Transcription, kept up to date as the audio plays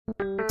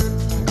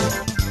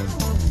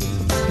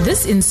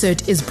This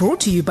insert is brought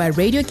to you by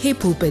Radio K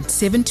Pulpit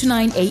 7 to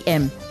 9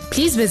 a.m.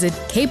 Please visit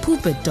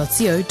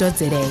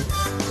kpulpit.co.za.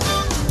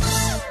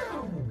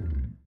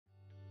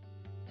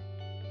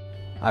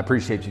 I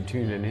appreciate you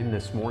tuning in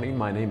this morning.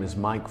 My name is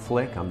Mike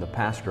Flick. I'm the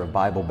pastor of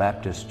Bible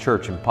Baptist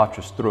Church in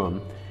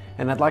Potchefstroom,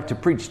 and I'd like to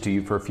preach to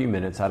you for a few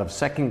minutes out of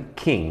 2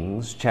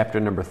 Kings chapter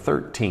number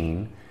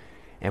 13.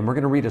 And we're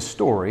going to read a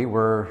story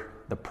where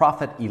the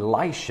prophet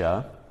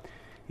Elisha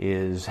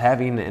is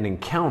having an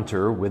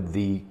encounter with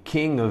the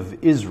king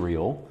of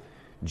Israel,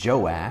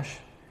 Joash.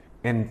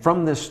 And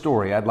from this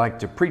story, I'd like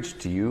to preach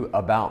to you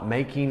about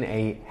making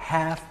a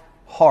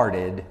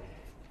half-hearted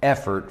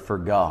effort for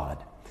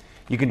God.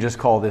 You can just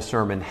call this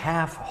sermon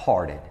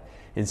half-hearted.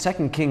 In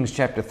 2 Kings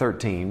chapter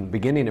 13,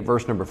 beginning at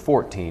verse number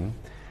 14,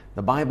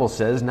 the Bible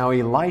says, "Now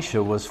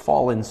Elisha was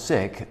fallen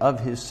sick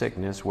of his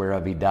sickness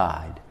whereof he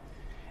died.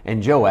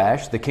 And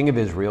Joash, the king of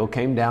Israel,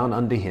 came down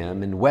unto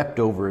him and wept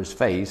over his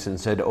face and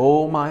said,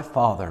 O my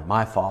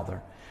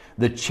father,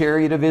 the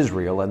chariot of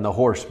Israel and the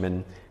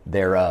horsemen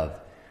thereof."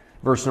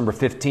 Verse number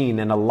 15,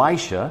 "And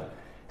Elisha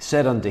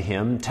said unto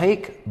him,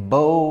 Take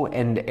bow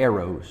and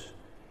arrows.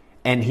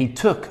 And he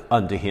took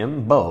unto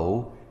him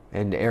bow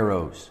and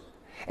arrows.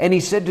 And he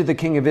said to the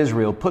king of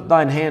Israel, Put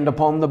thine hand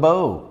upon the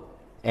bow.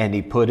 And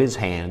he put his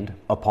hand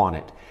upon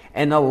it.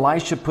 And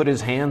Elisha put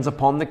his hands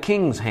upon the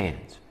king's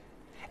hands.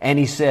 And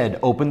he said,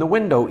 Open the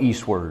window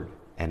eastward.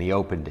 And he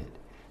opened it.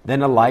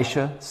 Then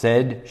Elisha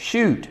said,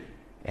 Shoot.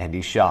 And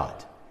he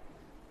shot.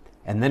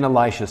 And then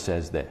Elisha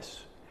says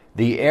this,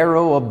 The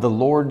arrow of the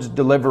Lord's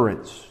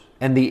deliverance,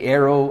 and the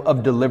arrow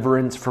of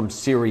deliverance from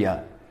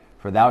Syria.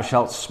 For thou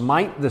shalt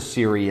smite the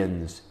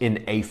Syrians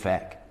in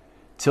Aphek,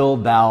 till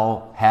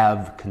thou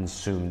have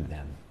consumed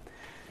them."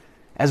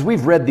 As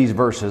we've read these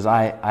verses,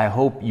 I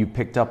hope you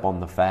picked up on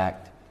the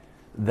fact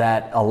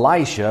that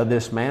Elisha,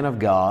 this man of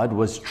God,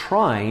 was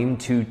trying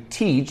to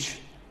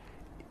teach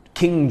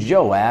King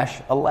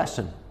Joash a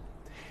lesson.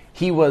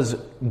 He was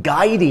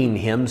guiding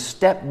him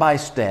step by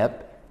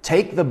step.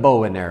 Take the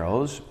bow and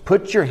arrows,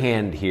 put your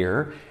hand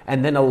here,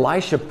 and then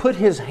Elisha put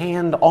his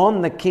hand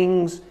on the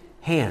king's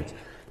hands.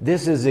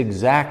 This is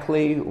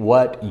exactly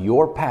what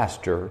your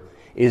pastor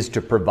is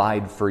to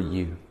provide for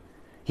you.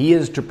 He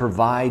is to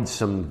provide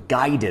some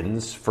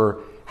guidance for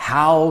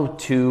how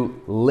to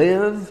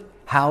live,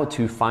 how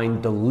to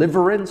find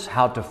deliverance,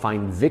 how to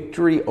find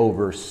victory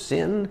over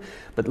sin.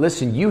 But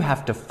listen, you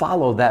have to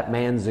follow that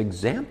man's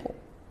example.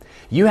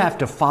 You have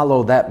to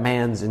follow that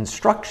man's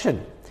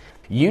instruction.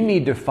 You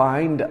need to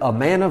find a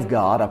man of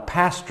God, a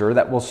pastor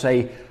that will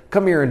say,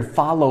 Come here and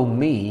follow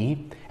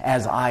me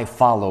as I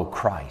follow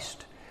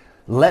Christ.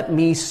 Let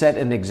me set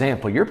an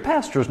example. Your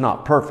pastor's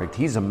not perfect.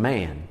 He's a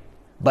man.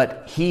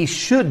 But he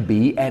should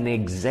be an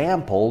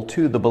example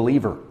to the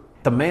believer.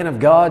 The man of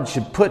God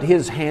should put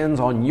his hands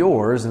on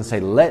yours and say,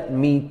 Let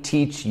me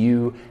teach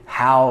you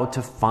how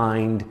to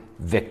find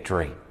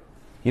victory.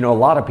 You know, a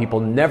lot of people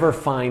never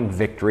find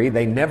victory.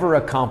 They never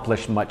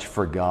accomplish much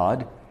for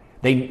God.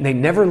 They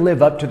never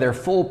live up to their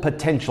full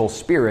potential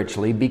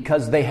spiritually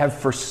because they have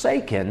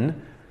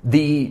forsaken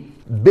the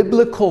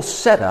biblical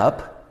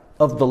setup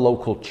of the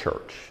local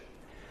church.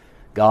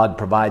 God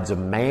provides a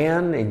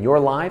man in your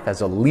life as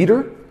a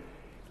leader.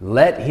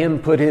 Let him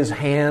put his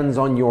hands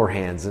on your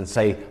hands and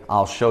say,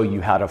 I'll show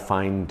you how to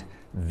find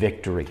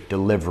victory,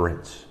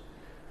 deliverance.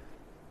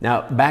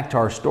 Now, back to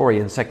our story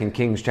in 2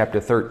 Kings chapter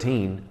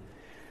 13.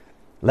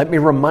 Let me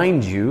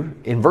remind you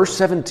in verse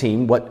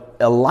 17 what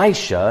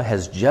Elisha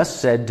has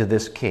just said to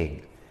this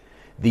king.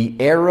 The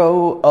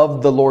arrow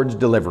of the Lord's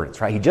deliverance,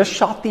 right? He just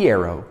shot the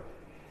arrow.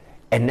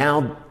 And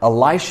now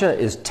Elisha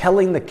is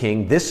telling the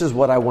king, this is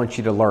what I want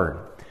you to learn.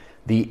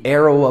 The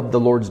arrow of the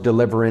Lord's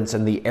deliverance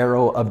and the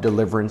arrow of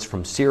deliverance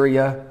from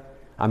Syria.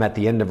 I'm at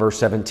the end of verse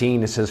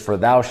 17. It says, For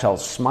thou shalt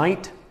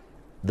smite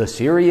the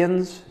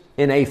Syrians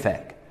in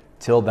Aphek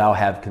till thou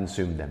have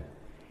consumed them.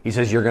 He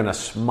says, you're going to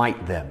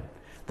smite them.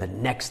 The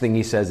next thing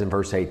he says in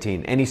verse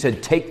 18, and he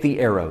said, Take the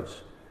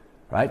arrows.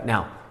 Right?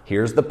 Now,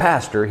 here's the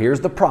pastor,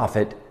 here's the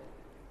prophet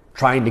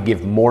trying to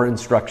give more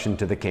instruction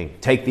to the king.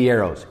 Take the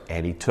arrows.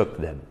 And he took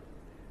them.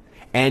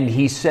 And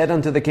he said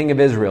unto the king of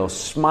Israel,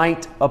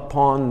 Smite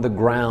upon the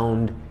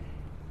ground.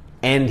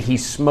 And he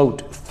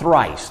smote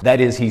thrice. That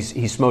is,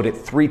 he smote it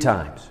 3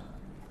 times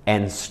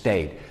and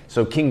stayed.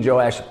 So King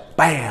Joash,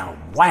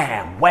 bam,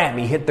 wham, wham,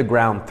 he hit the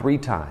ground 3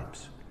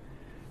 times.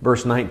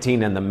 Verse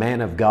 19, and the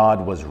man of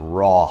God was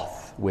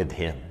wroth with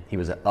him. He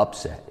was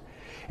upset.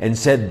 And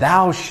said,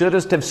 Thou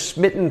shouldest have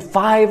smitten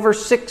 5 or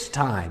 6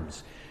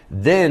 times.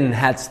 Then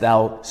hadst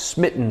thou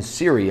smitten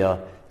Syria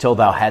till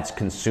thou hadst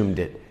consumed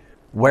it.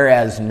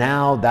 Whereas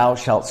now thou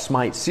shalt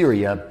smite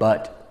Syria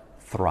but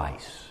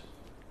thrice.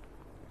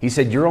 He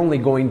said, you're only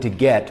going to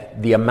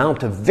get the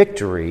amount of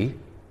victory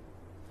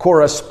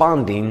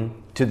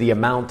corresponding to the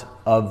amount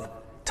of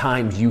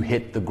times you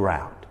hit the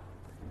ground.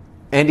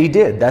 And he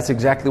did. That's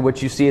exactly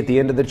what you see at the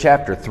end of the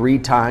chapter. 3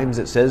 times,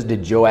 it says,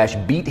 did Joash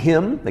beat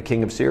him, the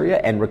king of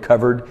Syria, and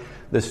recovered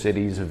the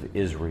cities of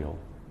Israel.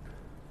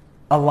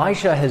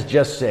 Elisha has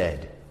just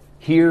said,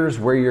 here's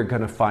where you're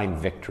going to find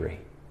victory.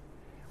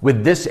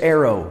 With this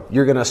arrow,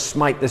 you're going to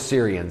smite the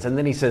Syrians. And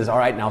then he says, all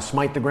right, now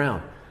smite the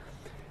ground.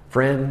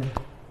 Friend,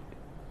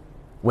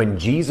 when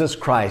Jesus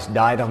Christ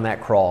died on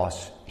that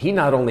cross, he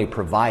not only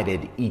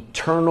provided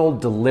eternal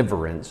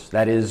deliverance,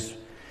 that is,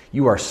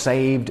 you are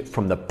saved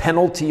from the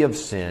penalty of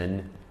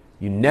sin.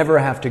 You never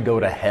have to go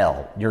to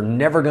hell. You're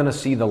never going to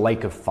see the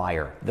lake of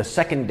fire. The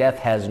second death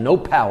has no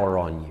power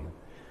on you.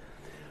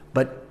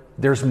 But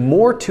there's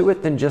more to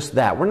it than just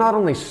that. We're not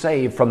only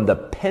saved from the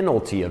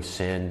penalty of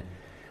sin,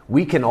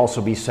 we can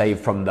also be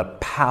saved from the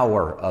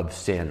power of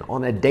sin.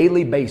 On a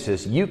daily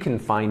basis, you can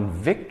find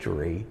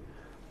victory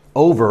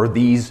over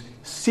these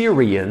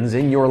Syrians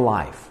in your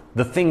life,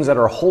 the things that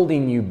are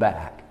holding you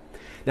back.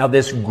 Now,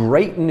 this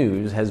great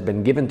news has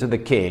been given to the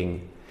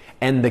king,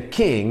 and the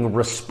king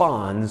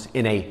responds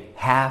in a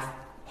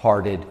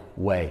half-hearted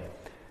way.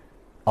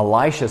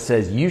 Elisha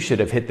says, you should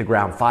have hit the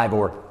ground 5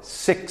 or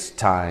 6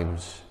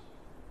 times,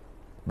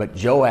 but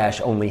Joash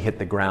only hit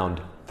the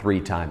ground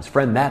 3 times.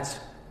 Friend, that's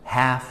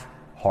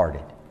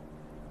half-hearted.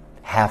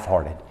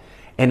 Half-hearted.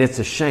 And it's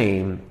a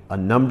shame a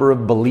number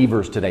of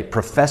believers today,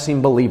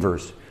 professing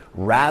believers,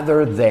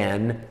 rather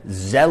than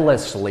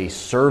zealously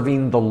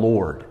serving the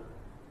Lord,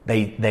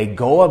 they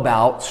go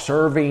about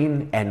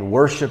serving and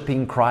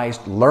worshiping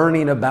Christ,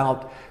 learning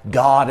about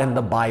God and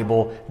the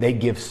Bible. They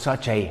give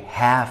such a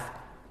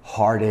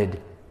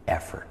half-hearted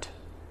effort.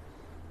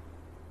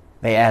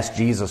 They asked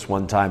Jesus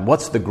one time,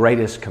 what's the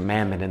greatest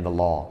commandment in the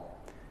law?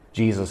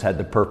 Jesus had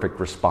the perfect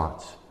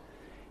response.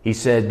 He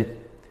said,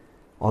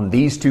 on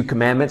these 2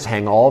 commandments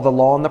hang all the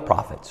law and the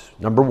prophets.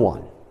 Number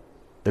 1,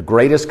 the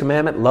greatest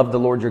commandment, love the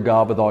Lord your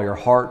God with all your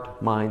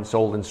heart, mind,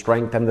 soul, and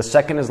strength. And the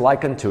second is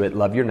like unto it,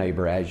 love your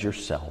neighbor as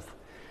yourself.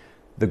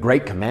 The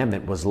great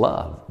commandment was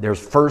love. There's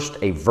first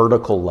a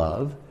vertical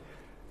love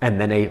and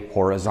then a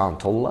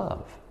horizontal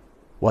love.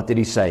 What did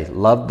he say?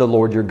 Love the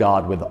Lord your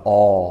God with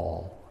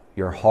all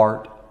your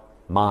heart,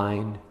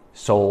 mind,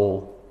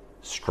 soul,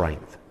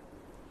 strength.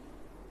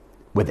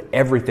 With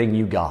everything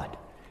you got.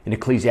 In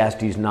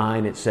Ecclesiastes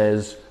 9 it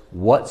says,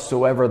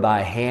 whatsoever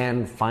thy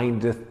hand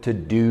findeth to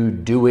do,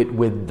 do it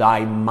with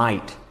thy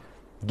might.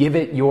 Give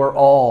it your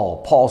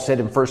all. Paul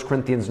said in 1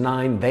 Corinthians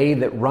 9, they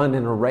that run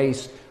in a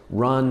race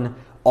run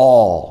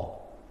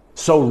all.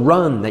 So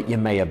run that you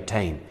may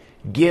obtain.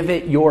 Give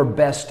it your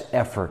best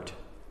effort.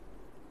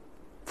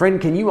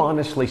 Friend, can you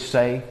honestly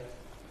say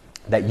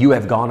that you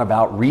have gone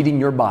about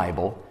reading your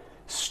Bible,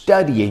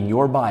 studying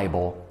your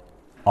Bible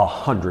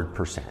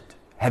 100%?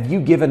 Have you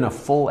given a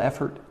full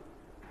effort?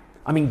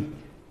 I mean,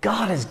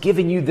 God has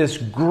given you this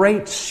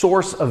great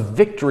source of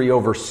victory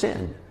over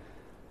sin.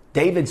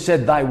 David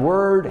said, thy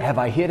word have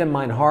I hid in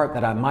mine heart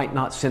that I might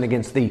not sin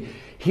against thee.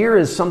 Here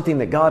is something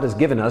that God has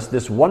given us,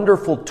 this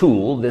wonderful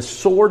tool, this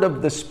sword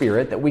of the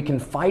Spirit that we can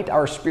fight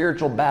our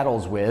spiritual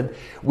battles with.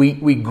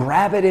 We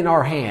grab it in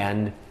our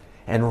hand,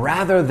 and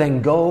rather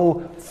than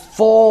go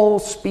full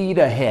speed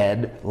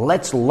ahead,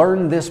 let's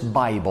learn this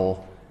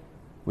Bible,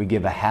 we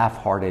give a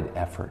half-hearted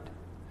effort.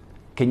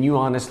 Can you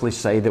honestly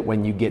say that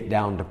when you get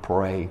down to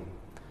pray,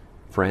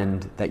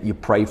 friend, that you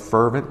pray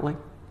fervently?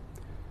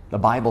 The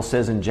Bible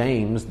says in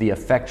James, the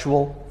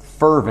effectual,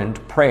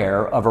 fervent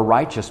prayer of a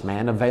righteous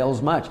man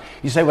avails much.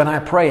 You say, when I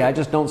pray, I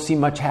just don't see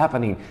much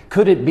happening.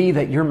 Could it be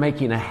that you're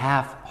making a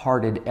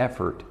half-hearted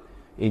effort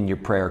in your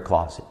prayer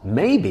closet?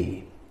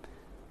 Maybe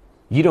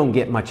you don't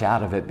get much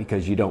out of it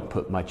because you don't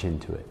put much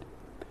into it.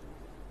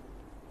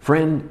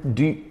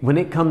 Friend, when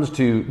it comes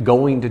to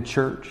going to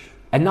church,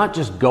 and not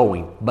just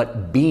going,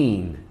 but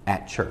being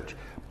at church,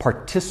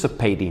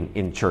 participating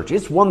in church.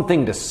 It's one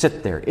thing to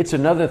sit there. It's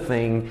another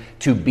thing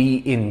to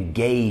be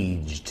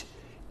engaged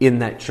in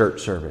that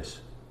church service.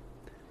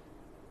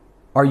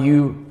 Are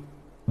you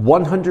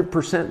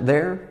 100%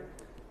 there,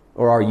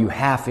 or are you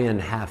half in,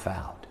 half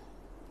out?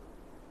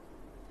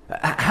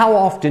 How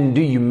often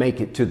do you make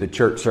it to the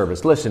church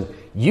service? Listen,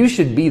 you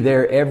should be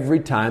there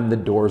every time the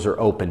doors are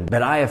open,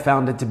 but I have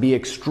found it to be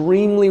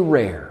extremely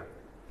rare,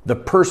 the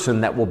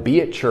person that will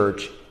be at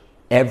church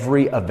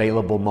every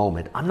available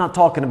moment. I'm not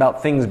talking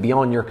about things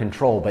beyond your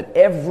control, but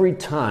every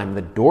time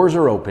the doors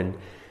are open,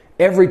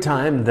 every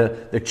time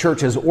the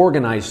church has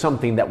organized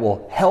something that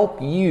will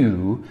help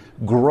you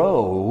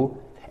grow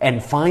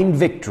and find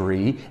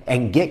victory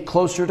and get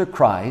closer to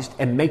Christ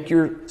and make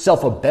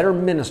yourself a better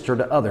minister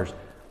to others,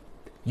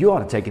 you ought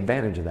to take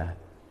advantage of that.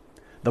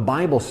 The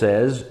Bible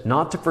says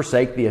not to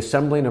forsake the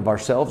assembling of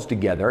ourselves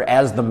together,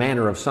 as the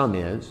manner of some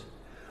is,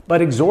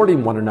 but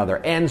exhorting one another,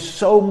 and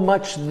so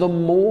much the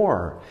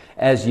more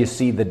as you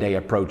see the day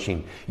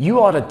approaching. You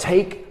ought to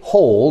take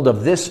hold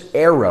of this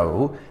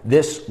arrow,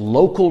 this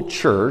local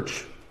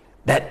church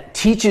that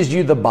teaches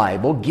you the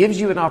Bible, gives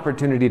you an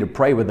opportunity to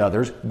pray with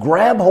others.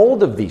 Grab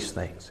hold of these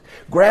things.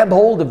 Grab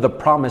hold of the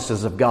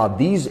promises of God.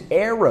 These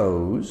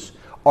arrows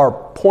are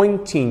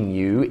pointing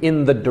you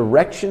in the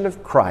direction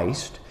of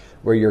Christ,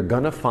 where you're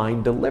going to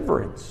find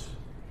deliverance.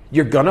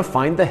 You're going to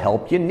find the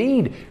help you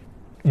need.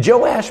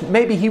 Joash,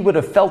 maybe he would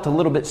have felt a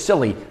little bit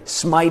silly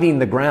smiting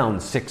the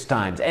ground 6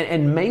 times.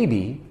 And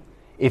maybe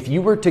if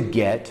you were to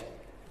get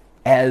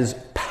as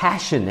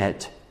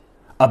passionate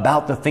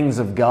about the things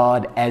of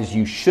God as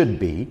you should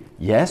be,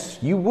 yes,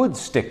 you would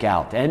stick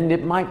out, and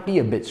it might be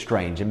a bit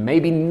strange, and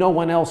maybe no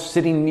one else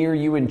sitting near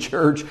you in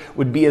church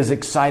would be as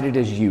excited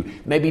as you.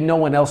 Maybe no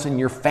one else in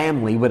your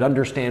family would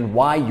understand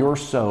why you're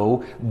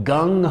so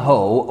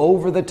gung-ho,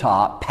 over the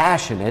top,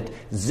 passionate,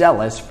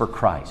 zealous for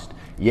Christ.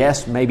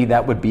 Yes, maybe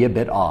that would be a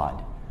bit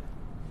odd,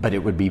 but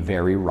it would be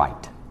very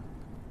right.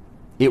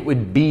 It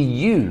would be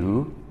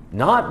you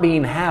not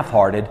being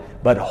half-hearted,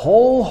 but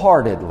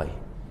wholeheartedly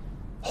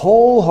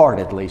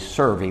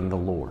serving the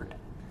Lord.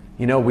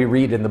 You know, we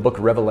read in the book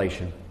of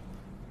Revelation,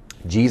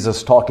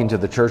 Jesus talking to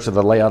the church of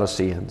the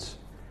Laodiceans.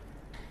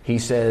 He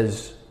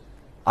says,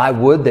 I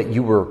would that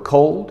you were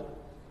cold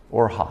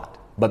or hot,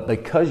 but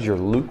because you're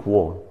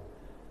lukewarm,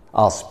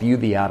 I'll spew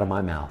thee out of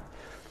my mouth.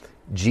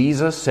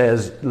 Jesus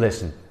says,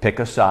 listen, pick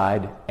a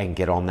side and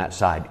get on that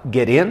side.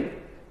 Get in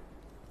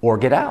or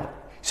get out.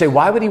 Say,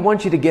 why would he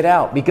want you to get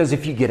out? Because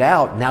if you get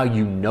out, now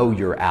you know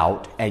you're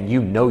out and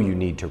you know you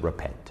need to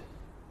repent.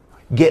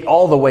 Get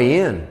all the way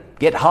in.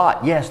 Get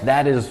hot. Yes,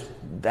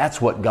 that's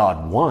what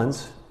God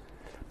wants.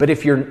 But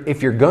if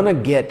you're gonna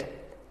get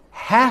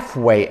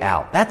halfway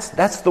out,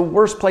 that's the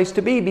worst place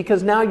to be,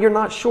 because now you're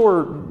not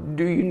sure,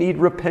 do you need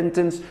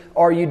repentance?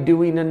 Are you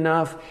doing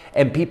enough?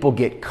 And people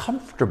get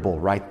comfortable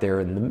right there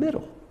in the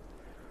middle.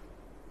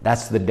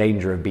 That's the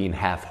danger of being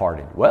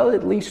half-hearted. Well,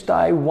 at least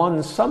I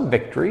won some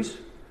victories.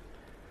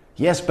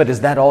 Yes, but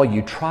is that all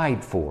you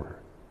tried for?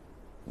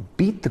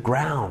 Beat the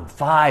ground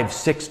 5,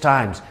 6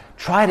 times.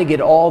 Try to get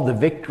all the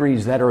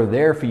victories that are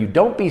there for you.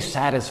 Don't be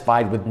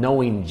satisfied with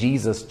knowing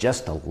Jesus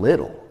just a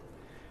little.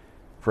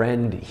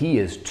 Friend, he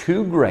is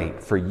too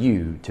great for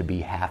you to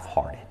be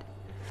half-hearted.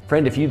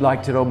 Friend, if you'd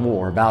like to know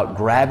more about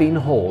grabbing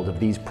hold of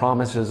these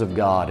promises of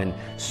God and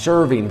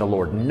serving the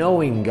Lord,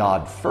 knowing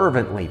God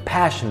fervently,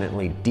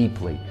 passionately,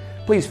 deeply,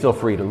 please feel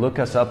free to look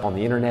us up on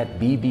the internet,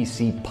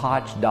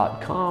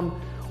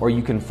 bbcpoch.com, or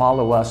you can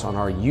follow us on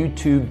our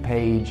YouTube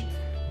page,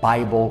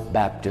 Bible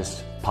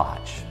Baptist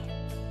Poch.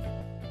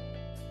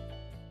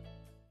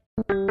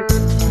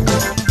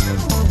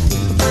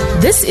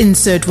 This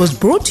insert was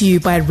brought to you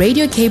by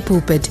Radio K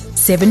Pulpit,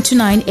 7 to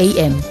 9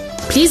 a.m.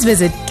 Please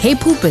visit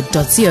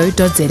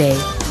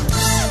kpulpit.co.za.